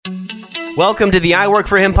Welcome to the I Work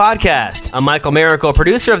For Him podcast. I'm Michael Miracle,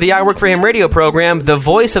 producer of the I Work For Him radio program, the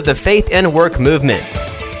voice of the faith and work movement.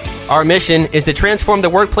 Our mission is to transform the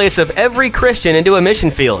workplace of every Christian into a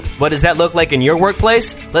mission field. What does that look like in your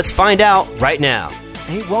workplace? Let's find out right now.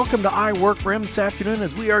 Hey, welcome to I Work For Him this afternoon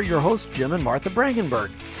as we are your hosts, Jim and Martha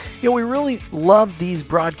Brangenberg. You know, we really love these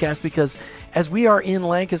broadcasts because as we are in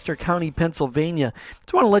Lancaster County, Pennsylvania, I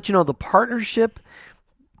just want to let you know the partnership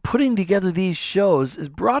putting together these shows is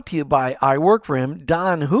brought to you by I Work For Him,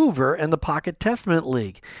 Don Hoover, and the Pocket Testament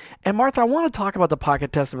League. And Martha, I want to talk about the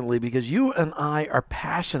Pocket Testament League because you and I are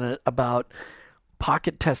passionate about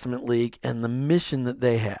Pocket Testament League and the mission that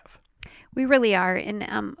they have. We really are.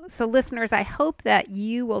 And so listeners, I hope that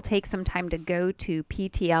you will take some time to go to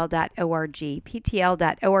ptl.org.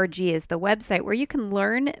 ptl.org is the website where you can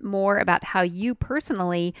learn more about how you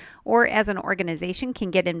personally or as an organization can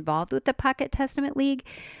get involved with the Pocket Testament League.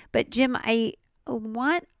 But Jim, I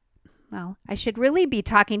should really be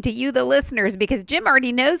talking to you, the listeners, because Jim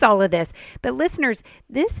already knows all of this. But listeners,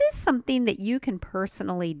 this is something that you can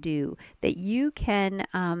personally do, that you can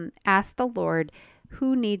ask the Lord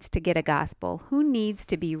who needs to get a gospel, who needs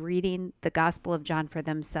to be reading the Gospel of John for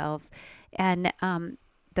themselves. And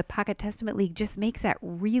the Pocket Testament League just makes that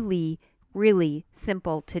really, really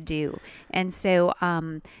simple to do. And so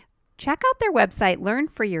check out their website, learn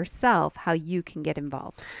for yourself how you can get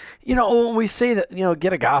involved. You know, when we say that,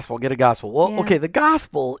 get a gospel. Well, okay, the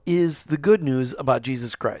gospel is the good news about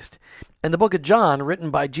Jesus Christ. And the book of John,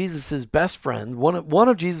 written by Jesus' best friend, one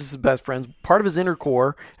of Jesus' best friends, part of his inner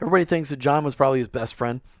core, everybody thinks that John was probably his best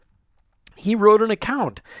friend. He wrote an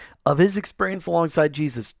account of his experience alongside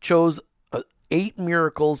Jesus, chose 8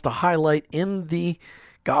 miracles to highlight in the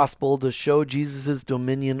gospel to show Jesus'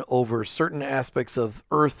 dominion over certain aspects of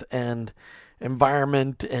earth and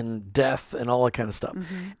environment and death and all that kind of stuff.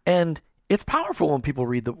 Mm-hmm. And it's powerful when people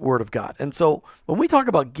read the Word of God. And so when we talk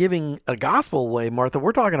about giving a gospel away, Martha,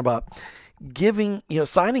 we're talking about giving,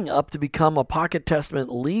 signing up to become a Pocket Testament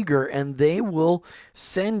leaguer, and they will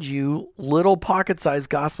send you little pocket-sized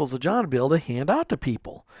Gospels of John to be able to hand out to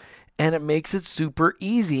people. And it makes it super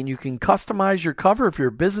easy. And you can customize your cover. If you're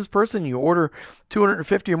a business person, you order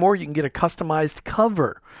 250 or more, you can get a customized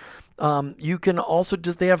cover. You can also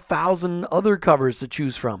they have 1,000 other covers to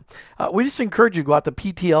choose from. We just encourage you to go out to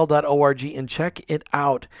ptl.org and check it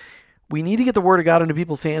out. We need to get the Word of God into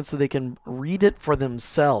people's hands so they can read it for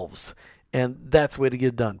themselves. And that's the way to get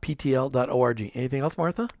it done. ptl.org. Anything else,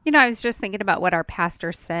 Martha? I was just thinking about what our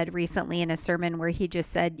pastor said recently in a sermon where he just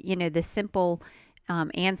said, the simple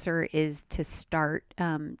answer is to start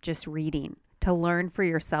just reading, to learn for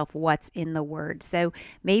yourself what's in the Word. So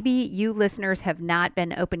maybe you listeners have not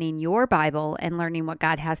been opening your Bible and learning what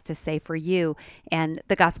God has to say for you. And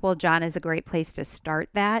the Gospel of John is a great place to start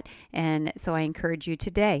that. And so I encourage you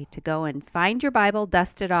today to go and find your Bible,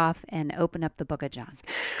 dust it off, and open up the book of John.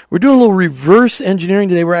 We're doing a little reverse engineering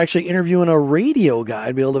today. We're actually interviewing a radio guy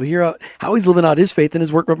to be able to hear out how he's living out his faith and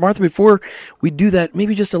his work. But Martha, before we do that,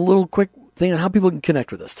 maybe just a little quick thing on how people can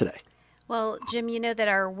connect with us today. Well, Jim, you know that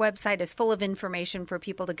our website is full of information for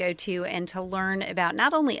people to go to and to learn about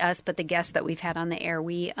not only us, but the guests that we've had on the air.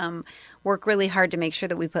 We work really hard to make sure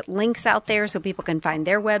that we put links out there so people can find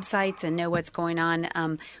their websites and know what's going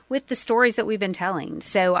on with the stories that we've been telling.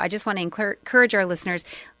 So I just want to encourage our listeners,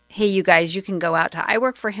 hey, you guys, you can go out to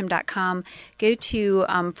iworkforhim.com, go to,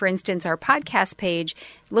 for instance, our podcast page,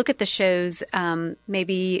 look at the shows,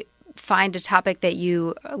 maybe find a topic that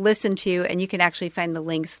you listen to, and you can actually find the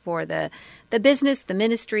links for the business, the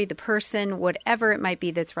ministry, the person, whatever it might be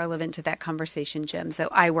that's relevant to that conversation, Jim. So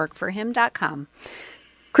iworkforhim.com.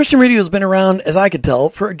 Christian radio has been around, as I could tell,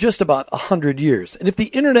 for just about 100 years. And if the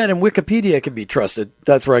internet and Wikipedia can be trusted,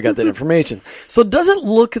 that's where I got that information. So does it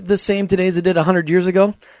look the same today as it did 100 years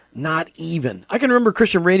ago? Not even. I can remember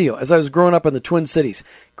Christian radio as I was growing up in the Twin Cities.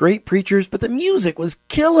 Great preachers, but the music was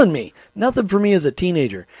killing me. Nothing for me as a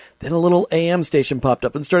teenager. Then a little AM station popped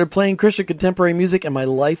up and started playing Christian contemporary music, and my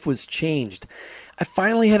life was changed. I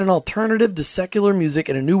finally had an alternative to secular music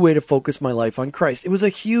and a new way to focus my life on Christ. It was a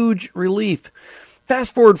huge relief.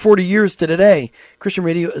 Fast forward 40 years to today, Christian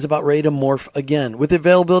radio is about ready to morph again. With the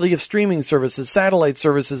availability of streaming services, satellite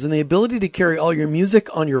services, and the ability to carry all your music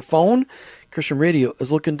on your phone, Christian radio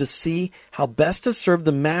is looking to see how best to serve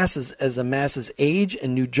the masses as the masses age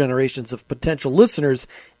and new generations of potential listeners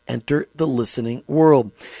enter the listening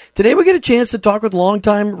world. Today we get a chance to talk with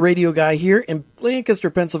longtime radio guy here in Lancaster,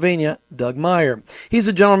 Pennsylvania, Doug Meyer. He's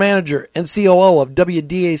the general manager and COO of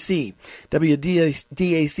WDAC.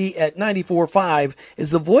 WDAC at 94.5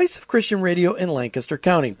 is the voice of Christian radio in Lancaster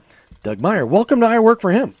County. Doug Meyer, welcome to I Work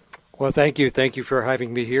For Him. Well, thank you. Thank you for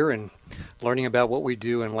having me here and learning about what we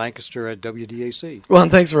do in Lancaster at WDAC. Well, and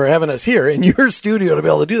thanks for having us here in your studio to be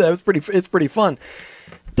able to do that. It's pretty fun.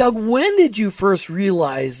 Doug, when did you first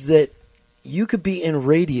realize that you could be in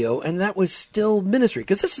radio and that was still ministry?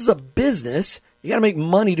 Because this is a business. You got to make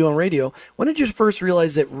money doing radio. When did you first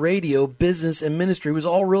realize that radio, business, and ministry was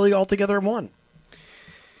all really all together in one?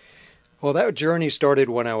 Well, that journey started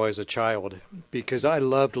when I was a child because I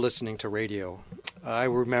loved listening to radio. I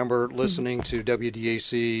remember listening to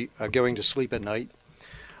WDAC going to sleep at night.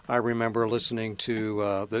 I remember listening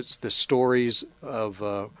to the stories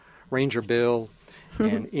of Ranger Bill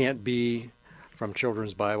and Aunt Bee from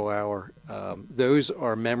Children's Bible Hour. Those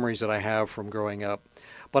are memories that I have from growing up.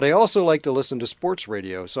 But I also like to listen to sports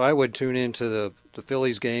radio, so I would tune into the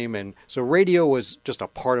Phillies game, and so radio was just a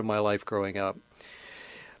part of my life growing up.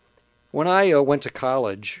 When I went to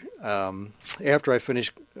college, after I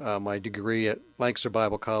finished my degree at Lancaster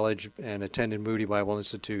Bible College and attended Moody Bible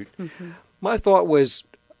Institute, my thought was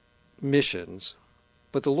missions.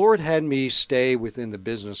 But the Lord had me stay within the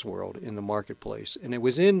business world, in the marketplace. And it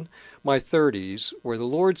was in my 30s where the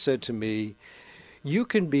Lord said to me, you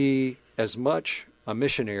can be as much a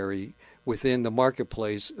missionary within the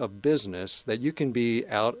marketplace of business that you can be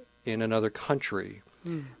out in another country.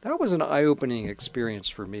 That was an eye-opening experience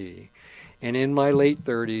for me. And in my late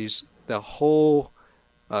 30s, the whole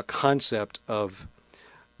concept of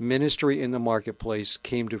ministry in the marketplace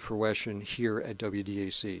came to fruition here at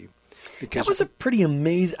WDAC. Because that was a pretty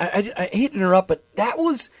amazing. I hate to interrupt, but that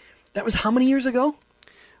was how many years ago?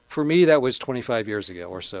 For me, that was 25 years ago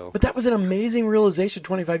or so. But that was an amazing realization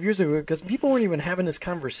 25 years ago because people weren't even having this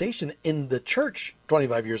conversation in the church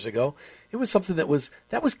 25 years ago. It was something that was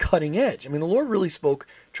cutting edge. I mean, the Lord really spoke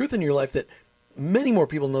truth in your life that many more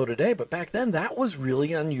people know today, but back then that was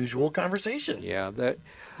really unusual conversation. Yeah,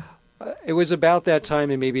 it was about that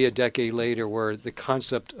time and maybe a decade later where the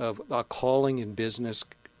concept of a calling in business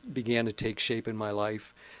began to take shape in my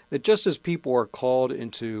life. That just as people are called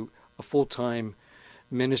into a full-time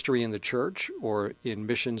ministry in the church or in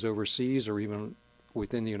missions overseas or even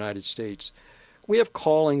within the United States, we have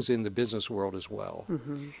callings in the business world as well.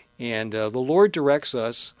 And the Lord directs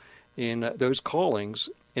us in those callings,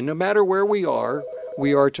 and no matter where we are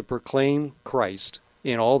to proclaim Christ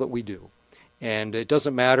in all that we do. And it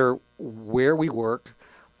doesn't matter where we work,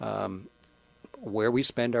 where we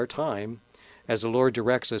spend our time. As the Lord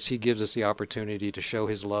directs us, He gives us the opportunity to show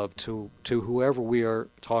His love to whoever we are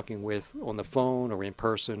talking with on the phone or in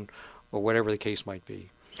person or whatever the case might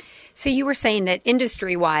be. So you were saying that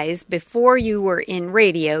industry-wise, before you were in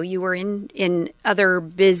radio, you were in other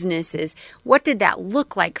businesses. What did that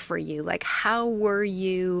look like for you? Like, how were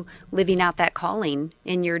you living out that calling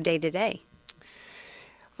in your day-to-day?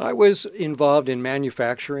 I was involved in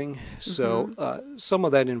manufacturing, so some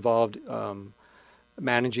of that involved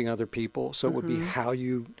managing other people. So it would be how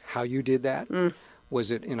you did that. Was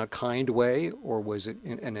it in a kind way, or was it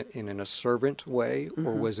in a servant way,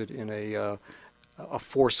 or was it in a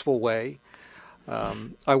forceful way?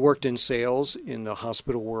 I worked in sales in the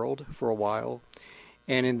hospital world for a while,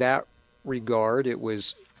 and in that regard, it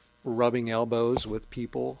was rubbing elbows with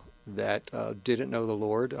people that didn't know the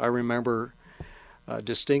Lord. I remember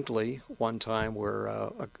distinctly one time where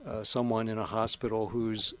someone in a hospital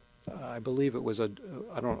whose I believe it was I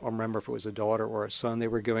don't remember if it was a daughter or a son. They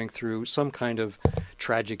were going through some kind of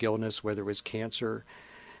tragic illness, whether it was cancer.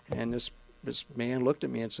 And this man looked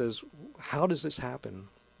at me and says, "How does this happen?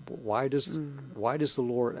 Why does the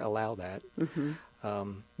Lord allow that?"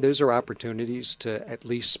 Those are opportunities to at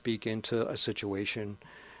least speak into a situation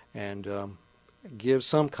and give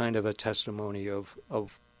some kind of a testimony of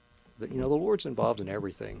the Lord's involved in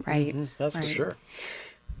everything. Right. That's for sure.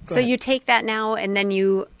 So you take that now, and then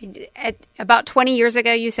you, about 20 years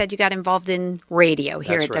ago, you said you got involved in radio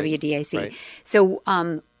here at WDAC. Right. So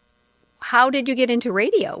how did you get into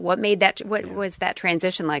radio? What made that? What was that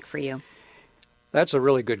transition like for you? That's a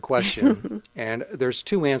really good question. And there's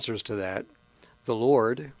two answers to that: the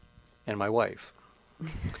Lord and my wife.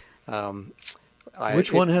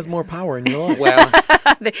 Which one has more power in your life? Well,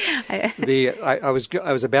 I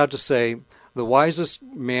was about to say, the wisest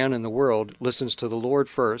man in the world listens to the Lord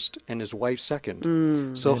first and his wife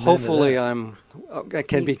second. So hopefully I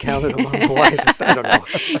can be counted among the wisest. I don't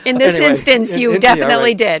know. In this instance, you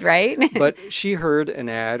definitely did, right? But she heard an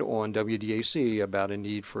ad on WDAC about a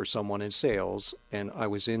need for someone in sales, and I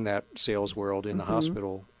was in that sales world in the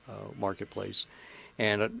hospital marketplace.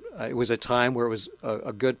 And it was a time where it was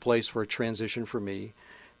a good place for a transition for me,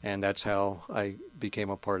 and that's how I became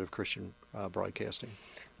a part of Christian broadcasting.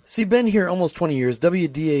 So you've been here almost 20 years.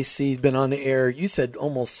 WDAC's been on the air, you said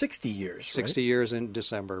almost 60 years, 60 years in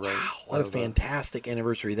December, right? Wow, what a fantastic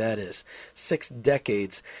anniversary that is. 6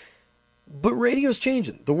 decades. But radio's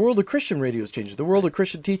changing. The world of Christian radio is changing. The world of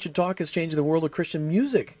Christian teach and talk is changing. The world of Christian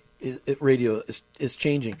music radio is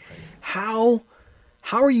changing. How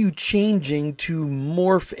are you changing to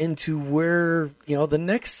morph into where, the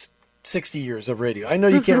next 60 years of radio? I know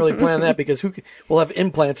you can't really plan that because we'll have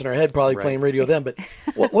implants in our head probably playing radio then, but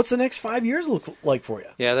what's the next 5 years look like for you?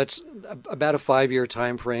 Yeah, that's about a 5-year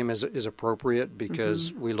time frame is appropriate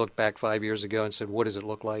because we looked back 5 years ago and said, what does it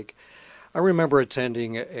look like? I remember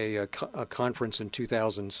attending a conference in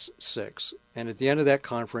 2006, and at the end of that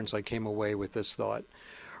conference I came away with this thought.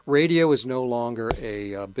 Radio is no longer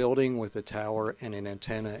a building with a tower and an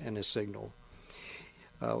antenna and a signal.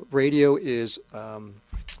 Radio is...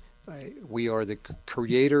 we are the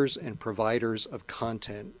creators and providers of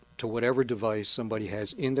content to whatever device somebody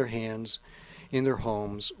has in their hands, in their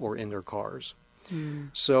homes, or in their cars.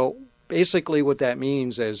 So basically what that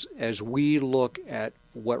means is as we look at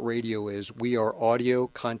what radio is, we are audio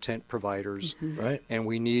content providers, right? And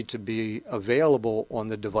we need to be available on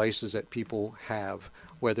the devices that people have,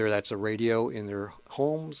 whether that's a radio in their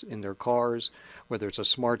homes, in their cars, whether it's a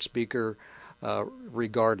smart speaker,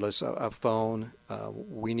 regardless, a phone,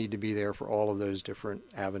 we need to be there for all of those different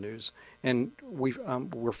avenues. And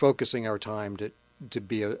we're focusing our time to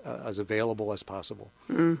be as available as possible.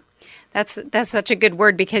 That's such a good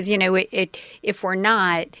word because, if we're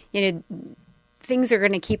not, things are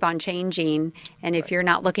going to keep on changing. And if you're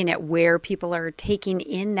not looking at where people are taking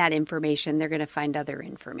in that information, they're going to find other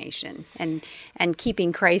information. And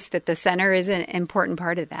keeping Christ at the center is an important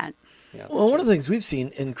part of that. Yeah, well, one of the things we've seen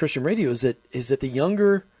in Christian radio is that the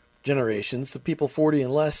younger generations, the people 40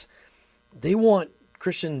 and less, they want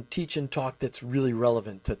Christian teach and talk that's really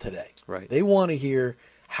relevant to today. Right. They want to hear,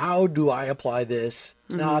 how do I apply this,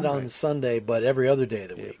 not on Sunday, but every other day of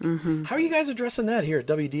the week? How are you guys addressing that here at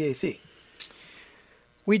WDAC?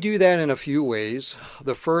 We do that in a few ways.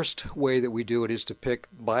 The first way that we do it is to pick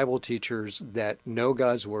Bible teachers that know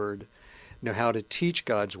God's Word, know how to teach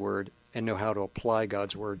God's Word, and know how to apply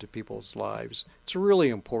God's Word to people's lives. It's really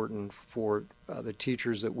important for the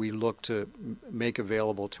teachers that we look to make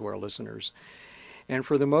available to our listeners. And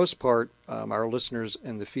for the most part, our listeners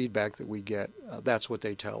and the feedback that we get, that's what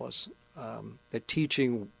they tell us. The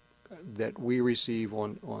teaching that we receive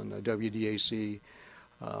on WDAC,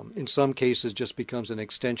 in some cases, just becomes an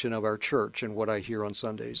extension of our church and what I hear on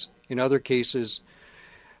Sundays. In other cases,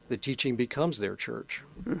 the teaching becomes their church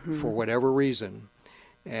for whatever reason.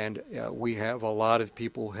 And we have a lot of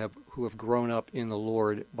people who have grown up in the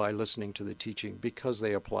Lord by listening to the teaching because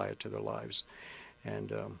they apply it to their lives.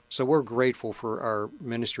 And so we're grateful for our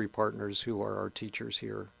ministry partners who are our teachers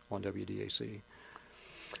here on WDAC.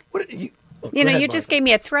 You just gave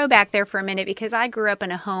me a throwback there for a minute because I grew up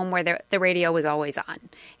in a home where the radio was always on.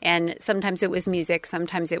 And sometimes it was music,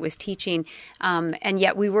 sometimes it was teaching. And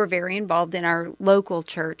yet we were very involved in our local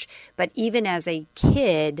church. But even as a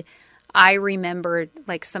kid, I remembered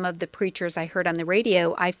like some of the preachers I heard on the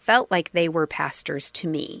radio, I felt like they were pastors to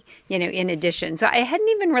me, in addition. So I hadn't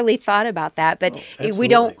even really thought about that, but we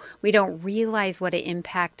don't realize what an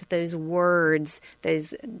impact those words,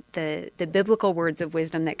 the biblical words of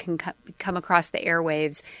wisdom that can come across the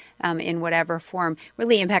airwaves in whatever form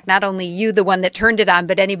really impact not only you, the one that turned it on,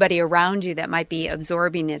 but anybody around you that might be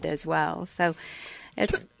absorbing it as well. So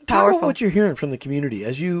it's Talk about what you're hearing from the community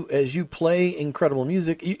as you play incredible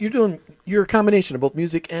music. You're a combination of both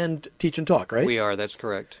music and teach and talk, right? We are. That's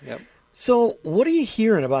correct. Yep. So what are you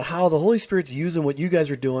hearing about how the Holy Spirit's using what you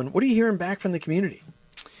guys are doing? What are you hearing back from the community?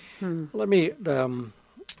 Let me. I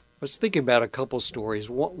was thinking about a couple stories.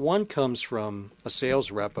 One comes from a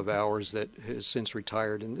sales rep of ours that has since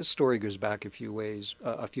retired, and this story goes back a few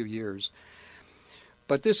years.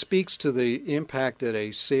 But this speaks to the impact that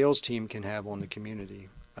a sales team can have on the community.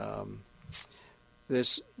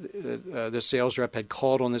 This sales rep had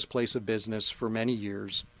called on this place of business for many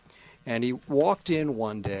years, and he walked in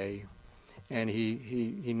one day, and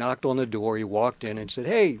he knocked on the door. He walked in and said,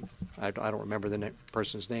 "Hey," I don't remember the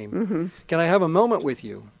person's name. "Can I have a moment with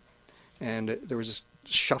you?" And there was this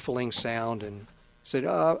shuffling sound, and said,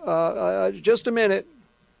 "Just a minute."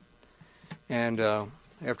 And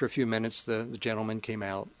after a few minutes, the gentleman came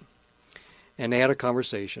out, and they had a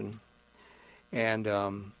conversation. And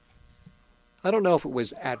I don't know if it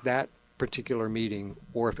was at that particular meeting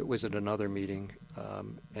or if it was at another meeting,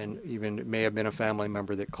 and even it may have been a family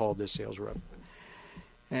member that called this sales rep.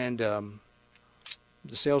 And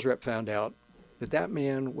the sales rep found out that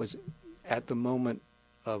man was at the moment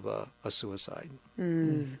of a suicide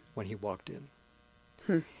when he walked in.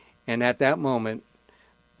 And at that moment,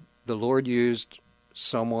 the Lord used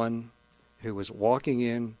someone who was walking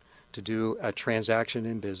in to do a transaction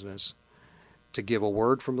in business to give a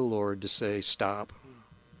word from the Lord to say, stop.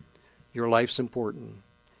 Your life's important.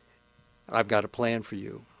 I've got a plan for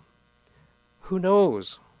you. Who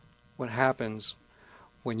knows what happens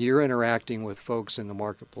when you're interacting with folks in the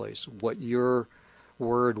marketplace, what your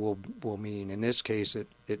word will mean. In this case, it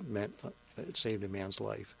saved a man's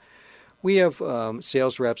life. We have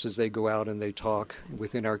sales reps as they go out and they talk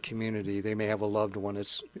within our community. They may have a loved one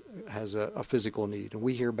that has a physical need, and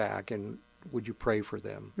we hear back, and would you pray for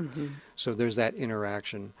them? Mm-hmm. So there's that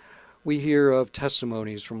interaction. We hear of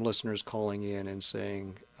testimonies from listeners calling in and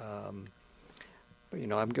saying, I'm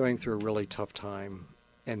going through a really tough time,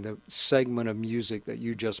 and the segment of music that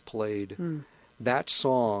you just played, that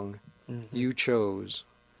song you chose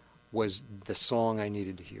was the song I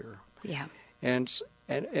needed to hear. Yeah. And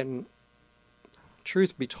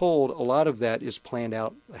truth be told, a lot of that is planned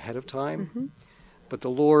out ahead of time. But the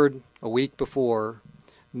Lord, a week before,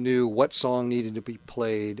 knew what song needed to be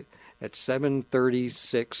played at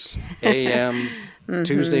 7:36 a.m.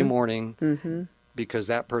 Tuesday morning because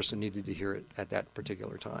that person needed to hear it at that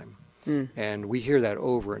particular time. And we hear that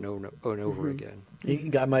over and over and over again.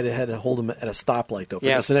 God might have had to hold them at a stoplight, though, for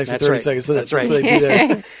yes, just the next that's 30 right. seconds. So that's right. So they'd be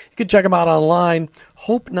there. You can check them out online,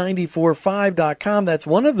 hope945.com. That's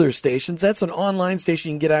one of their stations. That's an online station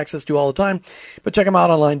you can get access to all the time. But check them out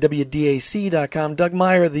online, WDAC.com. Doug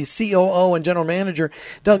Meyer, the COO and General Manager.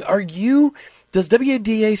 Doug, does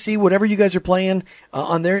WDAC, whatever you guys are playing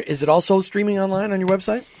on there, is it also streaming online on your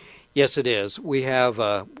website? Yes, it is. We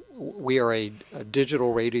are a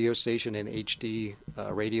digital radio station, an HD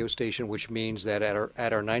radio station, which means that at our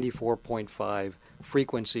 94.5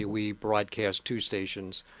 frequency, we broadcast two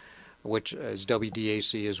stations, which is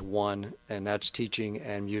WDAC is one, and that's teaching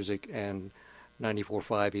and music, and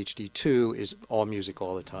 94.5 HD2 is all music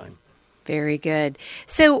all the time. Very good.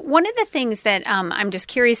 So one of the things that I'm just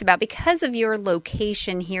curious about, because of your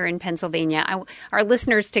location here in Pennsylvania, our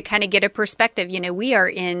listeners to kind of get a perspective, we are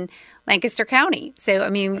in Lancaster County. So,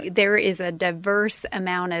 there is a diverse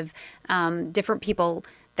amount of different people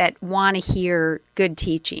that want to hear good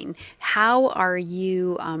teaching. How are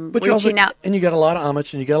you reaching out? And you got a lot of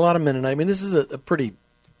Amish and you got a lot of Mennonite. This is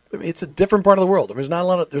it's a different part of the world. There's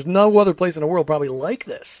no other place in the world probably like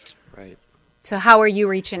this. Right. So how are you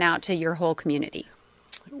reaching out to your whole community?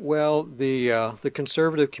 Well, the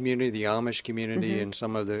conservative community, the Amish community, and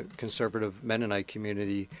some of the conservative Mennonite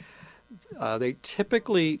community, they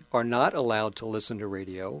typically are not allowed to listen to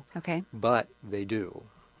radio, but they do.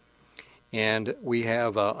 And we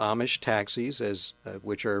have Amish taxis,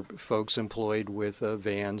 which are folks employed with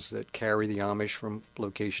vans that carry the Amish from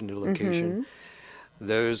location to location.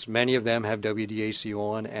 Many of them have WDAC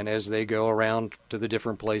on, and as they go around to the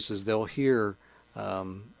different places, they'll hear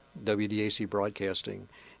WDAC broadcasting,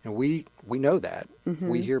 and we know that.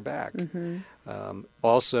 We hear back.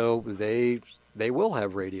 Also, they will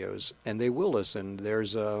have radios, and they will listen.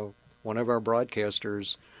 There's one of our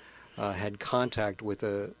broadcasters had contact with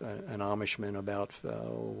an Amishman about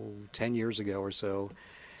 10 years ago or so,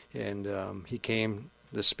 and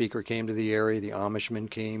the speaker came to the area, the Amishman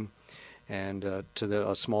came, and to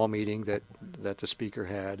a small meeting that the speaker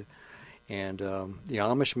had. And the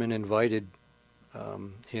Amishman invited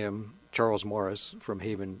him, Charles Morris from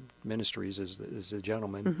Haven Ministries is the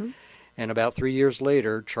gentleman. And about 3 years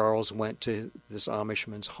later, Charles went to this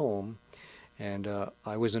Amishman's home, and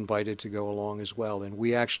I was invited to go along as well. And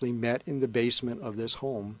we actually met in the basement of this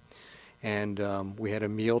home, and we had a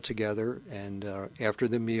meal together. And after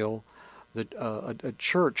the meal, a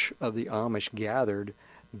church of the Amish gathered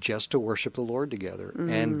just to worship the Lord together,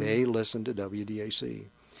 and they listened to WDAC.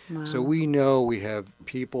 Wow. So we know we have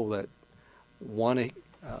people that want to,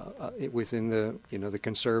 within the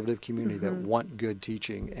conservative community, that want good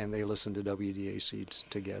teaching, and they listen to WDAC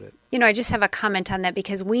to get it. I just have a comment on that,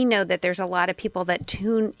 because we know that there's a lot of people that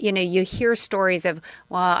tune, you hear stories of,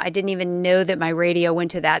 well, I didn't even know that my radio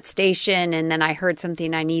went to that station, and then I heard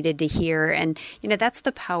something I needed to hear. And, that's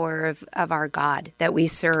the power of our God that we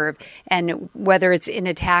serve. And whether it's in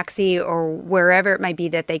a taxi or wherever it might be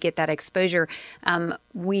that they get that exposure,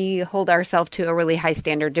 we hold ourselves to a really high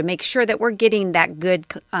standard to make sure that we're getting that good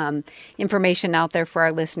information out there for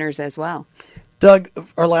our listeners as well. Doug,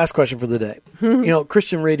 our last question for the day.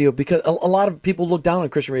 Christian radio, because a lot of people look down on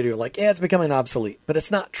Christian radio like, it's becoming obsolete, but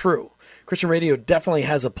it's not true. Christian radio definitely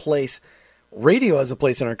has a place. Radio has a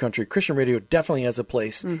place in our country. Christian radio definitely has a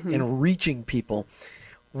place in reaching people.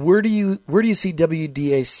 Where do you see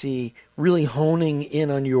WDAC really honing in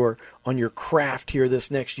on your craft here this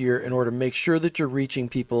next year in order to make sure that you're reaching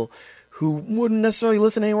people who wouldn't necessarily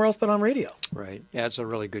listen anywhere else but on radio? Right. Yeah, that's a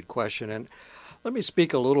really good question. And let me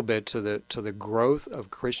speak a little bit to the growth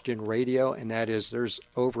of Christian radio, and that is there's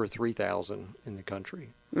over 3,000 in the country.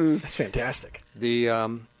 That's fantastic. We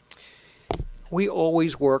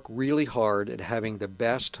always work really hard at having the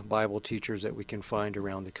best Bible teachers that we can find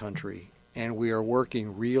around the country, and we are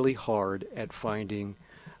working really hard at finding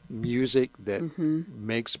music that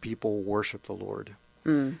makes people worship the Lord.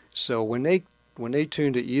 So when they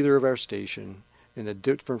tune to either of our station in the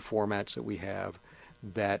different formats that we have,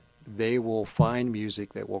 that they will find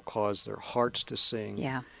music that will cause their hearts to sing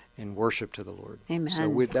and worship to the Lord. Amen. So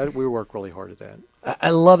we work really hard at that.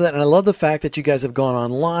 I love that, and I love the fact that you guys have gone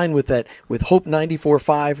online with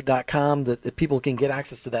hope945.com, that people can get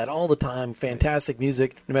access to that all the time. Fantastic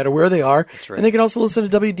music, no matter where they are. That's right. And they can also listen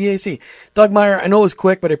to WDAC. Doug Meyer, I know it was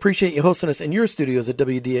quick, but I appreciate you hosting us in your studios at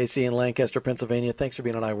WDAC in Lancaster, Pennsylvania. Thanks for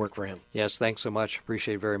being on I Work for Him. Yes, thanks so much.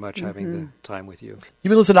 Appreciate very much having the time with you.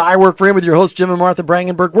 You've been listening to I Work for Him with your hosts, Jim and Martha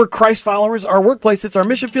Brangenberg. We're Christ followers. Our workplace, it's our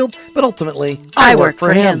mission field, but ultimately, I work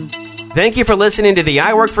for Him. Thank you for listening to the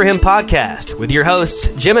I Work for Him podcast with your hosts,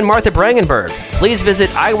 Jim and Martha Brangenberg. Please visit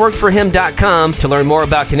iworkforhim.com to learn more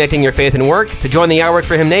about connecting your faith and work, to join the I Work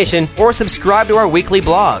for Him Nation, or subscribe to our weekly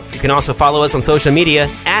blog. You can also follow us on social media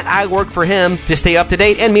at I Work for Him to stay up to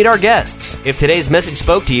date and meet our guests. If today's message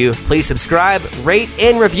spoke to you, please subscribe, rate,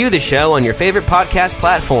 and review the show on your favorite podcast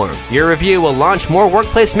platform. Your review will launch more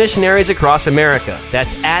workplace missionaries across America.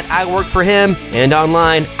 That's at I Work for Him and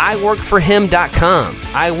online iworkforhim.com.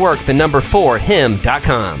 I work the number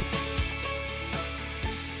 4him.com.